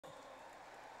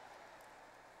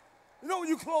You know when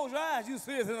you close your eyes, you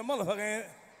see it in the motherfucker, ain't it?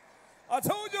 I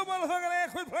told you, motherfucker,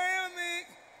 ass, quit playing with me.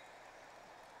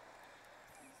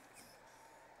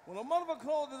 When a motherfucker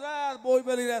closes his eyes, boy, you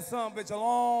better leave that son bitch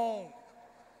alone.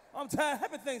 I'm tired.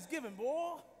 Happy Thanksgiving,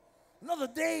 boy. Another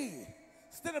day.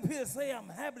 Stand up here and say I'm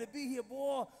happy to be here,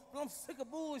 boy, but I'm sick of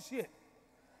bullshit.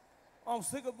 I'm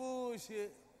sick of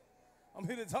bullshit. I'm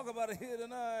here to talk about it here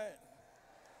tonight.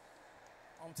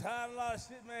 I'm tired of a lot of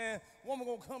shit, man. Woman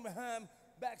gonna come behind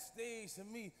backstage to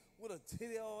me with a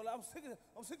titty all. I'm sick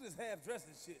of this half-dressed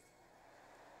and shit.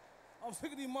 I'm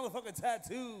sick of these motherfucking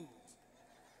tattoos.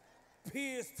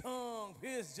 Pierced tongue,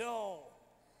 pierced jaw.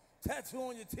 Tattoo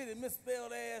on your titty,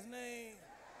 misspelled ass name.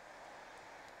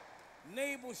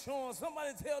 Navel showing. Somebody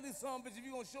tell these son bitch if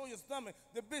you gonna show your stomach,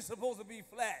 the bitch supposed to be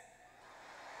flat.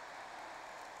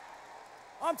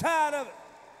 I'm tired of it.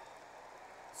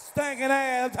 Stinking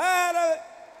ass, I'm tired of it.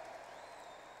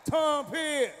 Tongue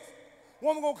pierced.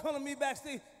 Woman gonna come to me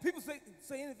backstage. People say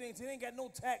anything to you, they ain't got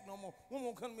no tact no more. Woman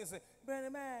gonna come to me and say, Brandy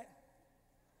Mac,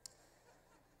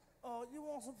 oh, you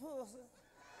want some pussy?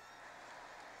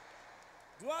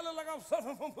 Do I look like I'm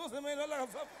suffering from pussy, man? Look like I'm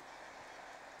suffering.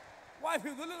 White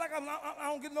people, look like I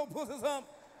don't get no pussy or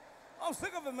something. I'm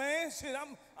sick of it, man. Shit,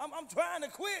 I'm trying to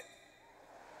quit.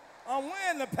 I'm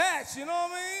wearing the patch, you know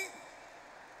what I mean?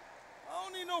 I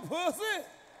don't need no pussy.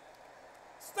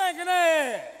 Stinking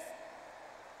ass.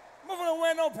 Motherfucker don't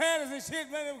wear no panties and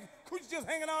shit, man. Coochie just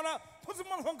hanging on out. Put some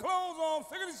motherfucking clothes on.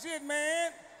 Sick of this shit,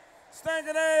 man.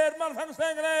 Stinking ass, motherfucking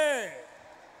stinking ass.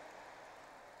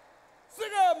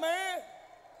 Sick of it, man.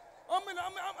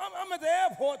 I'm at the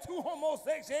airport, 2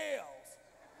 homosexuals.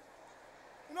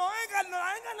 You know, I ain't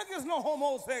got no against no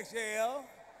homosexual.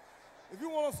 If you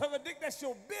want to suck a dick, that's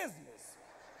your business.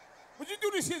 But you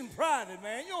do this shit in private,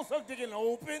 man. You don't suck dick in the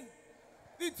open.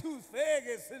 These 2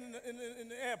 faggots sitting in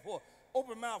the airport,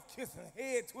 open mouth kissing,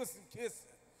 head twisting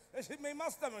kissing. That shit made my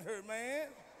stomach hurt, man.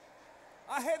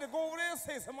 I had to go over there and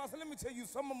say something. I said, let me tell you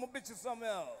something, I'm gonna bitch you something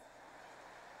else.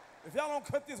 If y'all don't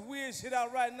cut this weird shit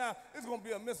out right now, it's gonna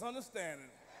be a misunderstanding.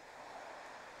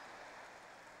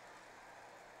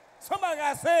 Somebody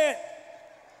got said,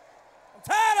 I'm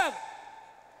tired of it.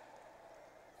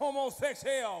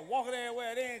 Homosexual, walking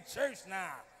everywhere, they in church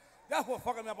now. That's what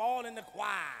fucking me up, all in the choir.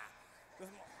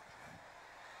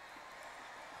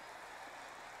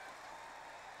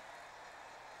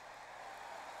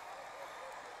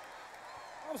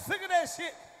 I'm sick of that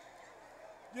shit.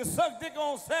 You suck dick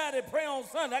on Saturday, pray on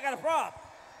Sunday. I got a problem.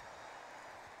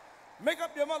 Make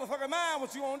up your motherfucking mind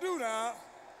what you gonna do now.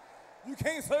 You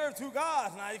can't serve 2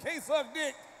 gods now. You can't suck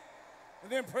dick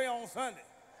and then pray on Sunday.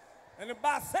 And the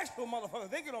bisexual motherfuckers,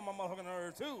 they get on my motherfucking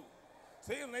nerve too.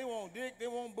 See, they want dick, they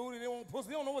want booty, they want pussy.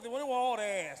 They don't know what they want. They want all the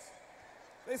ass.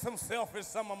 They some selfish,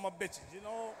 some of my bitches, you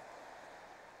know.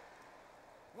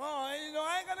 Well, you know,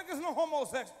 I ain't got against no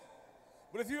homosexual.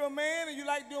 But if you're a man and you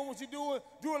like doing what you're doing,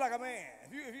 do it like a man.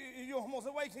 If you're a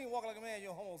homosexual, why you can't walk like a man,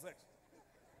 you're a homosexual?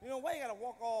 You know, why you gotta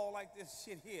walk all like this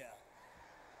shit here?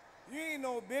 You ain't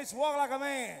no bitch, walk like a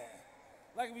man.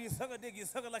 Like when you suck a dick, you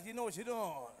suck it like you know what you're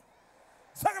doing.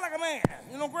 Suck it like a man,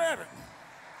 you know, grab it.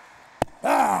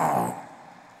 Ah!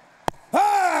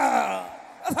 Ah!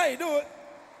 That's how you do it.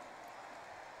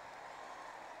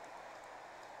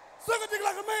 Suck a dick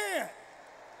like a man.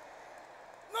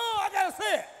 No, I gotta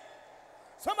say it.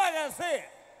 Somebody gotta say it.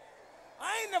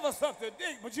 I ain't never sucked a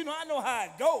dick, but you know, I know how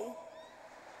it go.